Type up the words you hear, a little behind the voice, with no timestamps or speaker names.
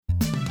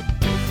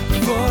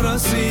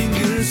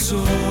single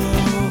soul,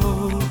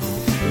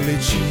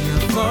 reaching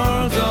out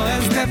further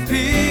and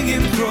stepping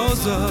in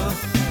closer.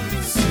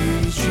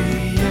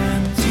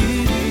 CGNTV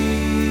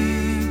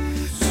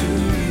to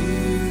you.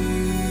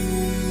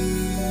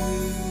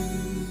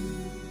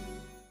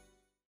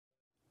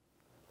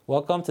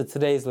 Welcome to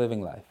today's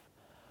Living Life.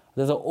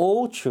 There's an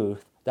old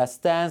truth that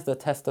stands the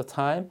test of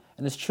time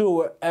and is true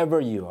wherever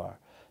you are.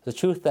 The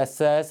truth that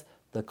says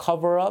the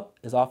cover-up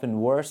is often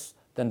worse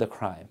than the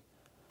crime.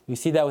 We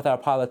see that with our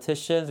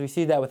politicians, we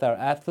see that with our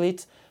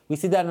athletes, we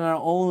see that in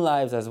our own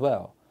lives as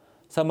well.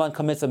 Someone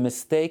commits a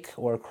mistake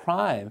or a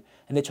crime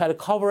and they try to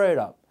cover it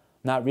up,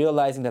 not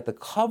realizing that the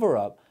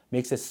cover-up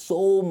makes it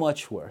so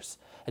much worse.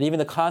 And even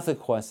the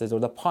consequences or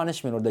the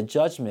punishment or the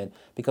judgment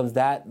becomes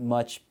that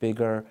much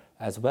bigger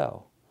as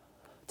well.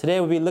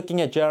 Today we'll be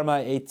looking at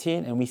Jeremiah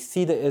 18, and we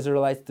see the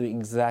Israelites doing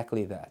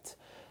exactly that.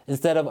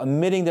 Instead of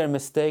admitting their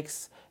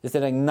mistakes,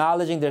 instead of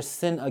acknowledging their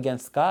sin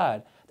against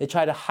God, they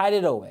try to hide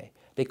it away.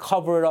 They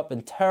cover it up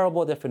in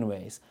terrible different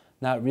ways,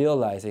 not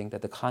realizing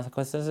that the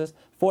consequences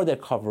for their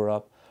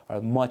cover-up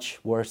are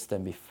much worse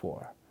than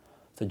before.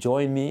 So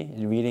join me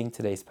in reading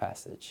today's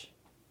passage.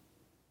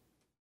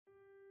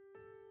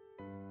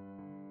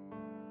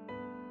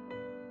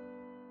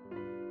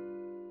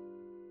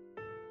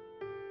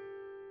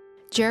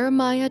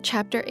 Jeremiah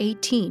chapter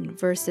 18,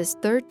 verses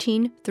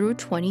 13 through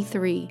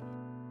 23.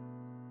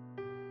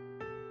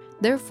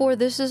 Therefore,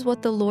 this is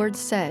what the Lord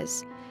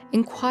says,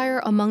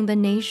 inquire among the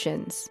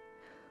nations.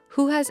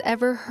 Who has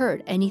ever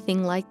heard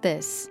anything like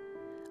this?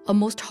 A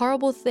most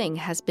horrible thing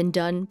has been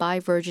done by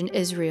virgin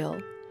Israel.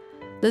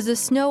 Does the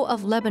snow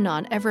of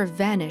Lebanon ever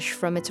vanish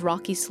from its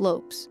rocky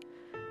slopes?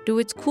 Do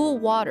its cool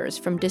waters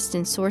from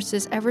distant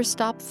sources ever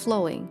stop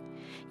flowing?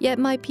 Yet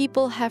my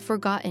people have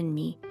forgotten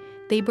me.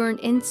 They burn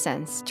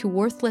incense to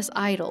worthless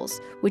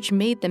idols, which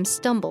made them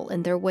stumble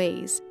in their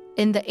ways,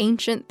 in the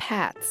ancient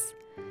paths.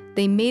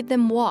 They made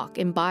them walk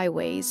in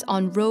byways,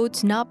 on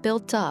roads not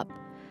built up.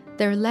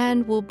 Their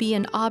land will be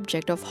an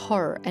object of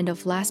horror and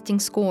of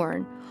lasting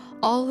scorn.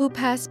 All who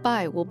pass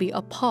by will be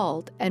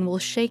appalled and will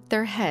shake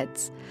their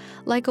heads.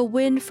 Like a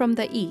wind from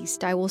the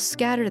east, I will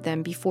scatter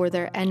them before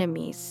their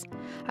enemies.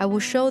 I will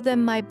show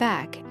them my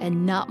back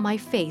and not my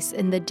face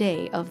in the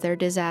day of their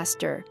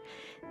disaster.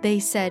 They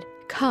said,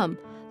 "Come,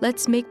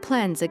 let's make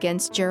plans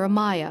against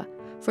Jeremiah,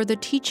 for the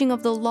teaching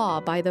of the law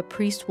by the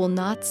priest will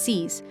not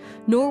cease,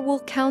 nor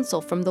will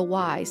counsel from the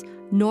wise,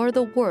 nor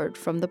the word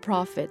from the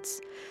prophets.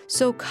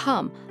 So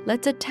come,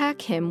 let's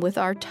attack him with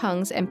our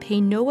tongues and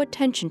pay no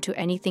attention to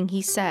anything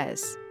he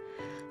says.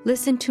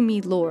 Listen to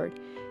me, Lord.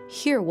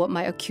 Hear what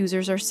my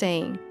accusers are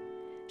saying.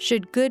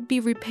 Should good be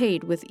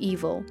repaid with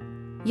evil?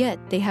 Yet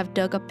they have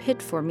dug a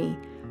pit for me.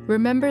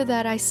 Remember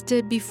that I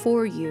stood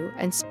before you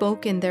and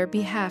spoke in their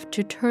behalf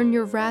to turn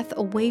your wrath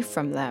away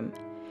from them.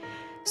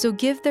 So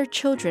give their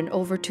children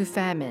over to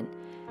famine.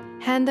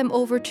 Hand them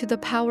over to the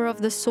power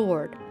of the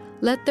sword.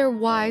 Let their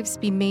wives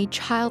be made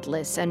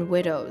childless and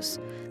widows.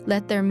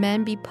 Let their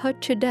men be put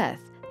to death,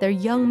 their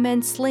young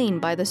men slain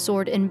by the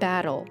sword in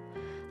battle.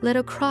 Let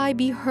a cry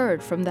be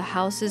heard from the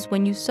houses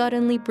when you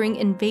suddenly bring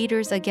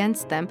invaders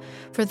against them,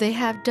 for they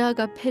have dug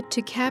a pit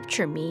to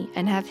capture me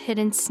and have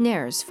hidden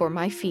snares for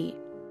my feet.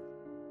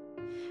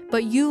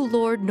 But you,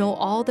 Lord, know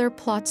all their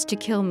plots to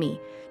kill me.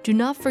 Do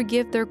not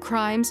forgive their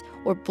crimes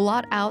or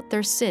blot out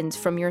their sins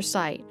from your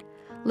sight.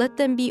 Let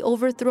them be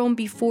overthrown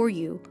before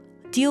you.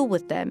 Deal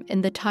with them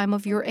in the time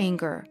of your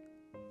anger.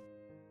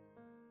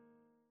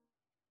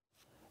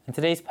 In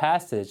today's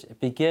passage, it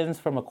begins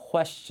from a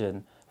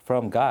question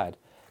from God.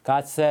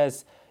 God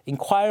says,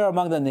 inquire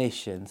among the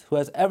nations. Who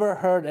has ever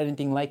heard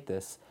anything like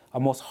this?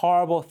 A most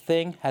horrible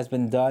thing has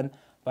been done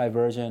by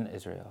virgin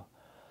Israel.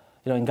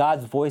 In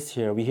God's voice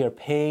here, we hear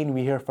pain,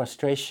 we hear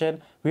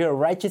frustration, we hear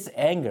righteous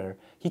anger.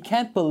 He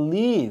can't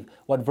believe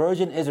what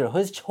virgin Israel,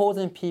 his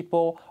chosen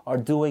people, are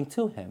doing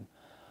to him.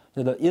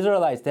 The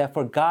Israelites, they have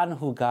forgotten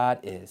who God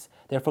is.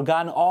 They've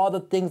forgotten all the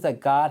things that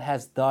God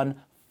has done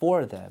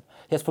for them.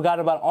 He has forgotten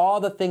about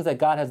all the things that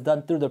God has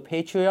done through the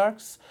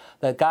patriarchs,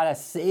 that God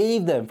has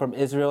saved them from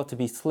Israel to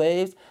be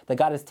slaves, that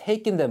God has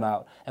taken them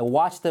out and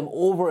watched them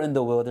over in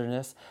the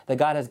wilderness, that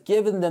God has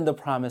given them the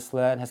promised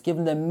land, has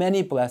given them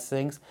many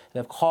blessings, and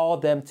have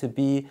called them to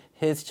be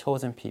his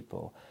chosen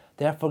people.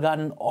 They have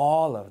forgotten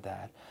all of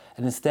that.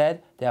 And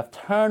instead, they have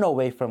turned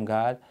away from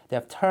God, they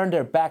have turned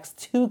their backs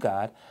to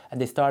God, and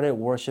they started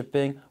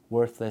worshiping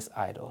worthless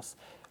idols.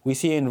 We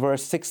see in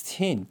verse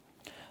 16,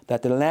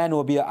 that the land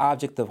will be an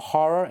object of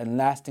horror and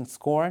lasting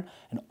scorn,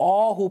 and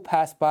all who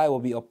pass by will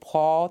be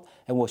appalled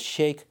and will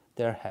shake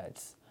their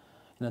heads.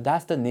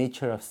 That's the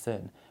nature of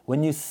sin.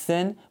 When you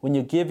sin, when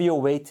you give your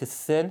way to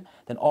sin,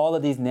 then all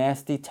of these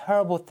nasty,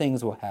 terrible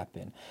things will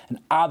happen. An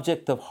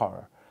object of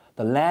horror.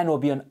 The land will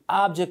be an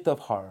object of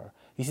horror.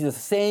 You see, the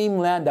same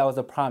land that was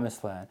a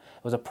promised land.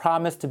 It was a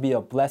promise to be a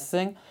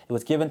blessing. It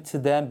was given to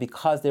them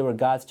because they were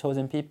God's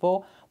chosen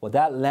people. Well,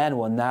 that land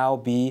will now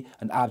be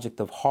an object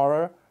of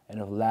horror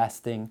and of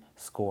lasting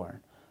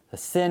scorn. The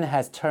sin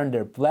has turned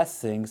their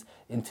blessings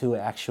into an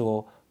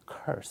actual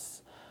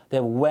curse. They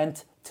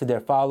went to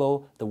their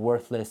follow the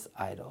worthless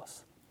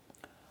idols.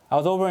 I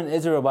was over in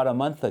Israel about a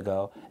month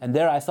ago, and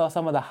there I saw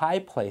some of the high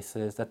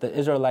places that the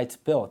Israelites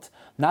built,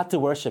 not to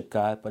worship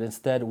God, but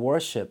instead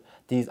worship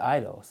these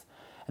idols.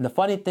 And the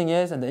funny thing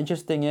is, and the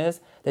interesting is,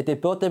 that they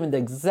built them in the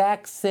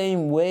exact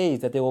same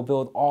ways that they will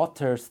build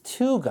altars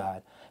to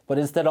God. But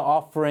instead of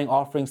offering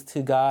offerings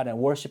to God and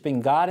worshiping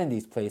God in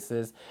these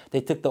places,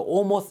 they took the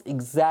almost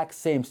exact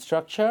same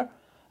structure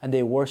and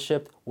they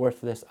worshiped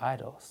worthless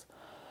idols.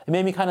 It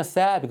made me kind of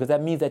sad because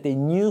that means that they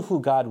knew who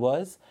God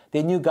was.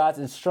 They knew God's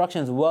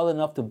instructions well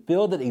enough to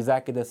build it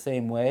exactly the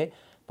same way.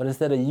 But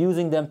instead of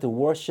using them to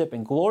worship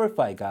and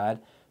glorify God,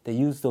 they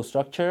used those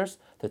structures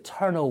to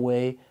turn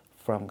away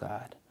from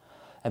God.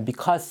 And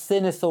because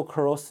sin is so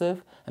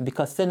corrosive and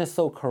because sin is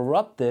so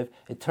corruptive,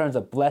 it turns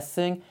a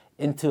blessing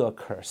into a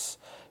curse.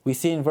 We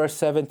see in verse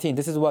 17,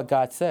 this is what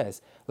God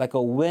says, like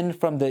a wind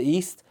from the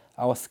east,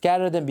 I will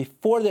scatter them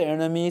before their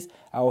enemies.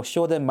 I will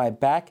show them my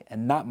back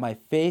and not my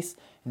face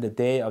in the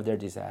day of their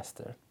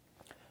disaster.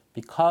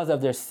 Because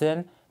of their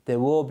sin, there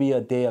will be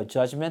a day of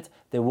judgment.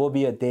 There will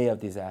be a day of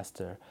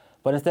disaster.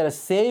 But instead of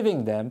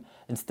saving them,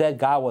 instead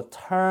God will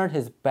turn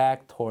his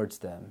back towards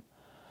them.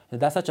 And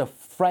that's such a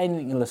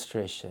frightening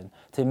illustration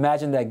to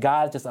imagine that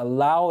God is just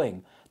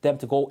allowing them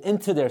to go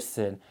into their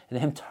sin and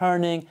him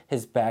turning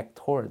his back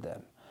toward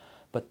them.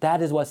 But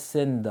that is what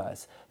sin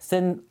does.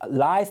 Sin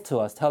lies to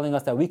us, telling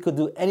us that we could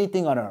do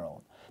anything on our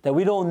own, that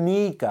we don't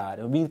need God,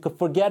 and we could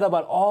forget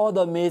about all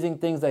the amazing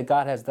things that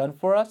God has done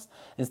for us.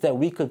 Instead,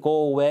 we could go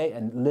away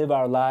and live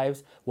our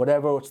lives,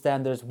 whatever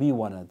standards we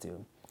want to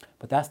do.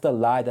 But that's the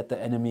lie that the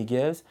enemy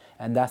gives,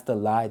 and that's the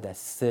lie that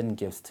sin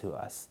gives to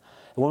us.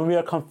 And when we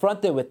are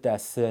confronted with that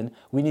sin,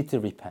 we need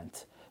to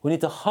repent. We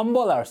need to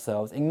humble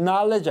ourselves,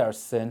 acknowledge our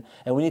sin,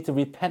 and we need to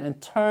repent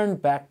and turn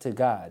back to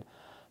God.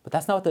 But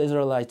that's not what the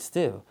Israelites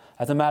do.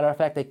 As a matter of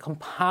fact, they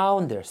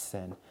compound their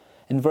sin.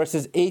 In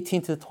verses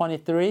 18 to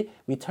 23,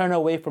 we turn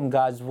away from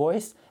God's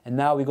voice, and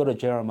now we go to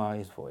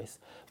Jeremiah's voice.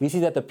 We see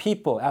that the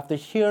people, after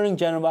hearing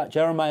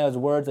Jeremiah's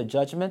words of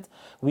judgment,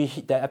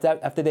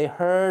 after they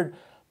heard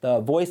the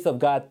voice of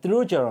God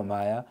through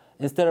Jeremiah,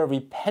 instead of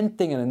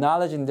repenting and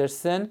acknowledging their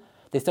sin,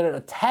 they started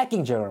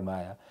attacking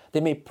Jeremiah.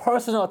 They made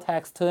personal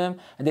attacks to him,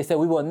 and they said,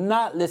 we will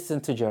not listen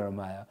to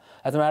Jeremiah.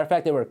 As a matter of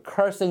fact, they were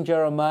cursing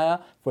Jeremiah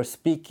for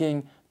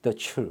speaking the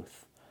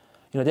truth.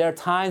 There are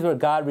times where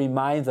God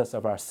reminds us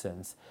of our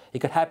sins. It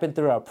could happen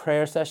through our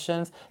prayer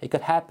sessions. It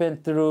could happen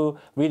through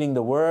reading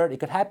the Word. It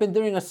could happen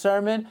during a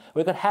sermon,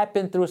 or it could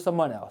happen through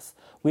someone else.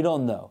 We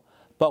don't know.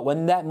 But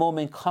when that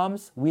moment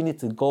comes, we need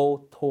to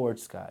go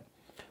towards God.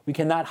 We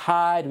cannot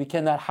hide. We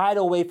cannot hide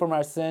away from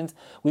our sins.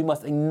 We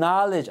must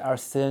acknowledge our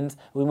sins.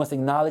 We must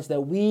acknowledge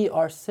that we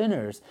are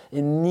sinners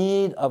in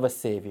need of a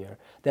Savior,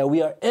 that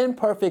we are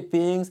imperfect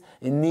beings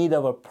in need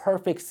of a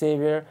perfect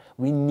Savior.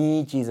 We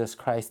need Jesus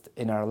Christ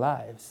in our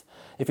lives.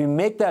 If we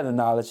make that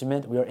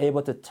acknowledgement, we are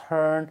able to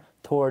turn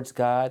towards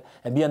God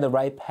and be on the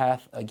right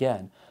path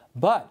again.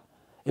 But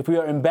if we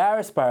are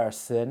embarrassed by our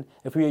sin,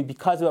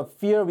 because of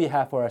fear we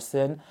have for our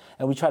sin,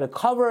 and we try to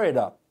cover it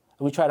up,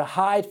 and we try to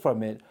hide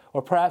from it,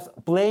 or perhaps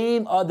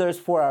blame others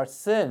for our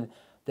sin,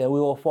 then we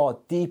will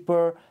fall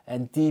deeper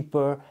and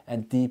deeper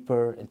and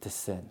deeper into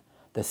sin,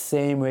 the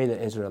same way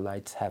the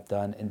Israelites have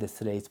done in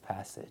today's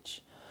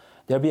passage.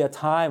 There'll be a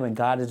time when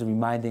God is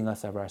reminding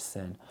us of our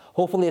sin.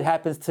 Hopefully it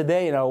happens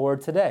today in our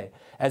word today.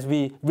 As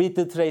we read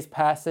through today's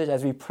passage,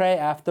 as we pray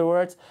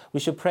afterwards, we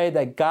should pray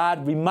that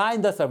God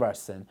remind us of our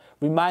sin.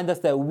 Remind us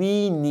that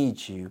we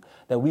need you,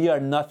 that we are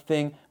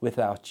nothing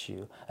without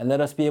you. And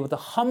let us be able to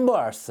humble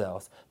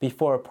ourselves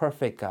before a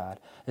perfect God.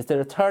 Instead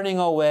of turning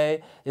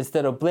away,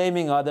 instead of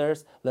blaming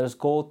others, let us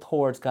go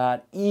towards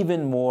God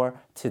even more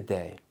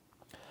today.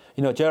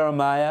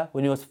 Jeremiah,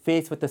 when he was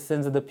faced with the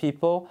sins of the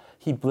people,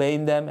 he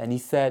blamed them and he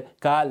said,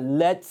 God,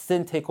 let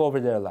sin take over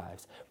their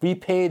lives.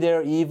 Repay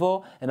their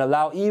evil and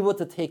allow evil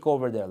to take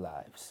over their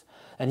lives.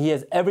 And he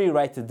has every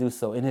right to do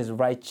so in his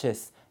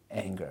righteous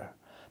anger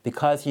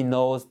because he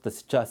knows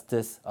the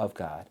justice of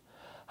God.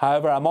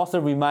 However, I'm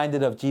also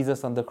reminded of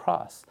Jesus on the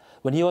cross.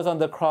 When he was on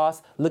the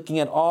cross, looking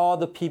at all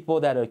the people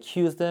that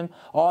accused him,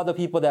 all the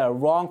people that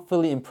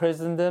wrongfully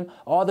imprisoned him,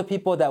 all the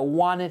people that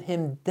wanted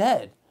him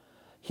dead,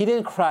 he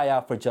didn't cry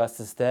out for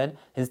justice then.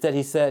 Instead,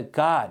 he said,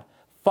 God,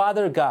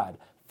 Father God,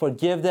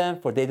 forgive them,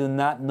 for they do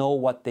not know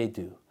what they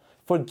do.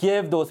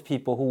 Forgive those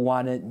people who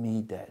wanted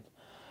me dead.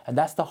 And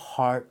that's the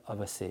heart of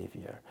a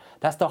Savior.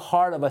 That's the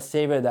heart of a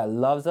Savior that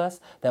loves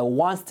us, that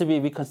wants to be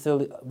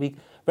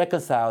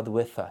reconciled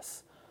with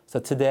us.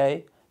 So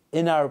today,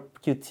 in our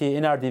QT,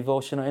 in our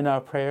devotion, or in our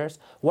prayers,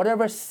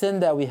 whatever sin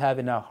that we have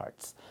in our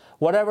hearts,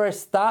 whatever is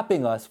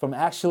stopping us from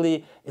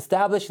actually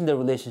establishing the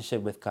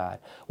relationship with God,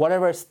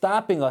 whatever is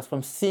stopping us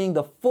from seeing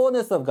the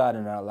fullness of God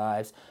in our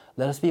lives,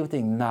 let us be able to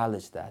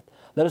acknowledge that.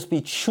 Let us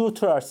be true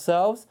to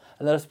ourselves,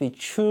 and let us be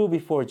true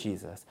before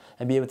Jesus,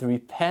 and be able to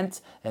repent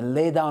and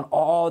lay down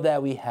all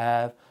that we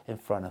have in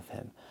front of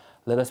Him.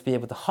 Let us be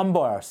able to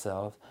humble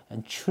ourselves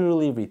and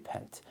truly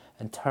repent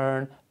and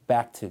turn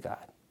back to God.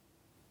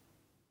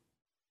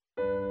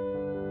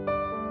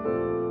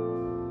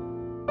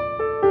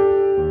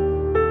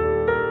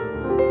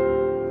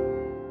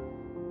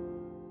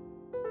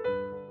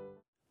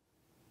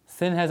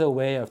 Sin has a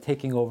way of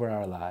taking over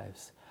our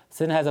lives.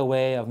 Sin has a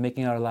way of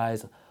making our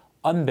lives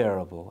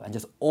unbearable and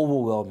just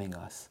overwhelming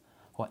us.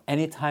 Well,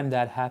 anytime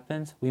that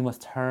happens, we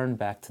must turn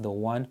back to the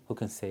one who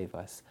can save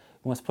us.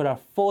 We must put our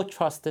full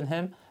trust in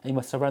him, and we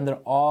must surrender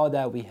all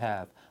that we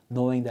have,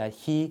 knowing that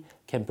he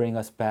can bring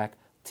us back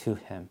to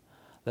him.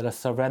 Let us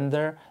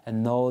surrender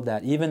and know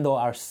that even though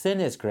our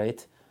sin is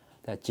great,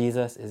 that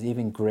Jesus is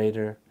even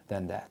greater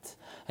than that.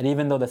 And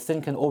even though the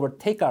sin can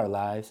overtake our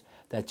lives,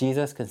 that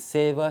Jesus can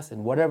save us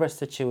in whatever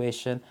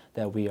situation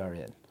that we are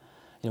in.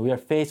 We are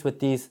faced with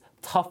these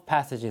tough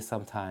passages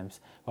sometimes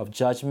of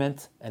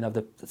judgment and of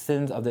the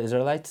sins of the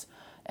Israelites.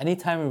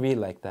 Anytime we read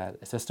like that,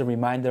 it's just a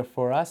reminder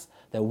for us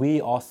that we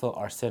also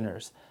are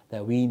sinners,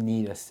 that we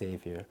need a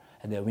Savior,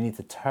 and that we need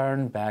to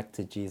turn back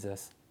to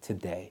Jesus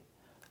today.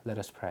 Let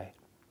us pray.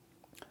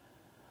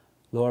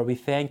 Lord, we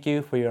thank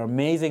you for your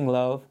amazing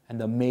love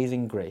and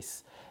amazing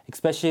grace,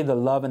 especially the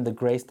love and the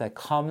grace that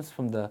comes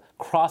from the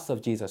cross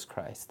of Jesus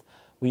Christ.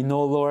 We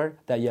know, Lord,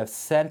 that you have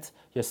sent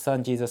your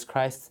Son, Jesus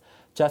Christ,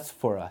 just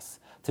for us,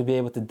 to be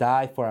able to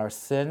die for our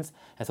sins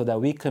and so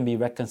that we can be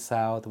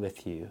reconciled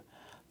with you.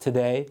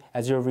 Today,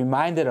 as you're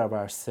reminded of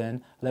our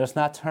sin, let us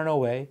not turn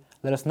away,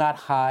 let us not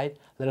hide,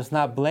 let us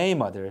not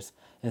blame others.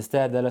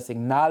 Instead, let us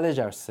acknowledge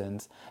our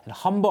sins and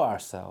humble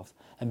ourselves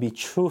and be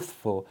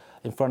truthful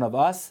in front of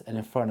us and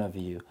in front of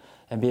you,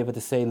 and be able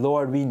to say,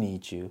 Lord, we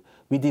need you.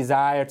 We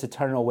desire to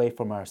turn away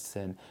from our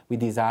sin. We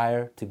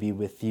desire to be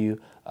with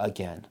you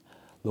again.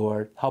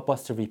 Lord, help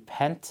us to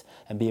repent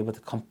and be able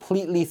to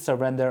completely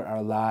surrender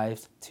our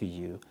lives to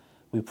you.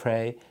 We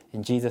pray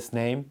in Jesus'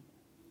 name,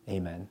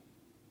 amen.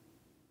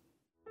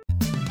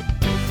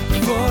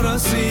 For a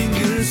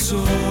single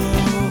soul,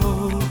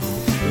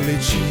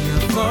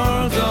 reaching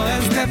further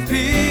and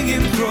stepping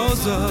in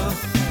closer.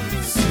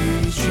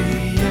 See